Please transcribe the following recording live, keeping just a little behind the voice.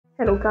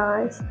Hello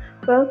guys,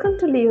 welcome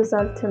to Leo's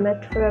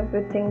Ultimate for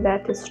everything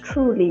that is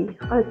truly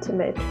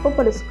ultimate. Hope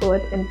all is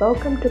good and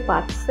welcome to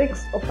part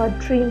 6 of our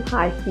Dream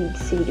High Heel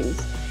series.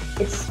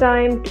 It's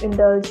time to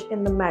indulge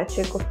in the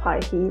magic of high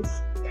heels.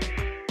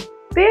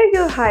 Wear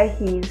your high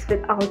heels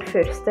with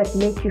outfits that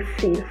make you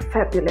feel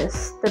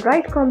fabulous. The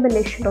right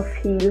combination of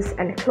heels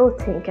and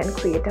clothing can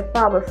create a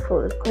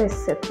powerful,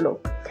 cohesive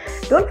look.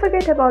 Don't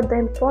forget about the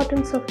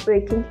importance of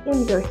breaking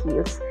in your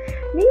heels.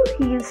 New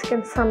heels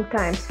can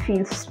sometimes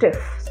feel stiff,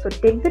 so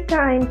take the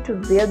time to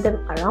wear them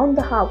around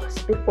the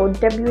house before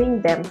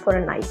debuting them for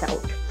a night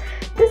out.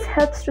 This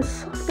helps to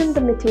soften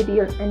the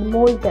material and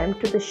mold them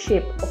to the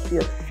shape of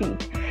your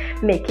feet,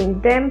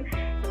 making them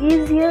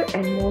easier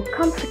and more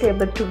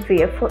comfortable to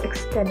wear for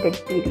extended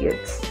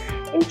periods.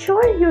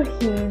 Enjoying your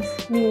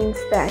heels means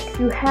that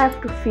you have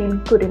to feel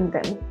good in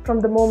them from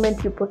the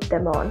moment you put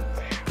them on.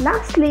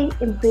 Lastly,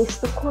 embrace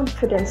the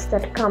confidence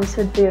that comes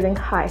with wearing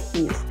high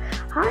heels.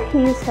 High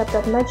heels have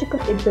that magical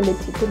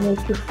ability to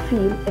make you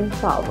feel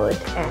empowered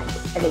and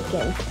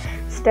elegant.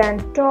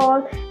 Stand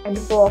tall and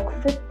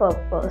walk with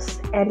purpose,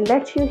 and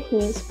let your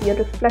heels be a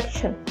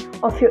reflection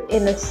of your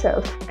inner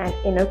self and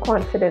inner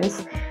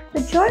confidence.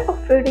 The joy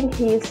of wearing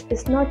heels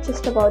is not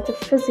just about the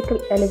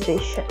physical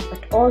elevation,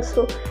 but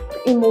also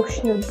the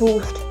emotional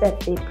boost that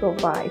they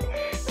provide.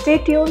 Stay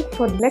tuned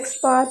for the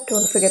next part.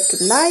 Don't forget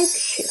to like,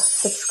 share,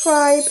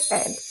 subscribe,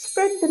 and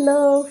spread the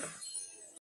love.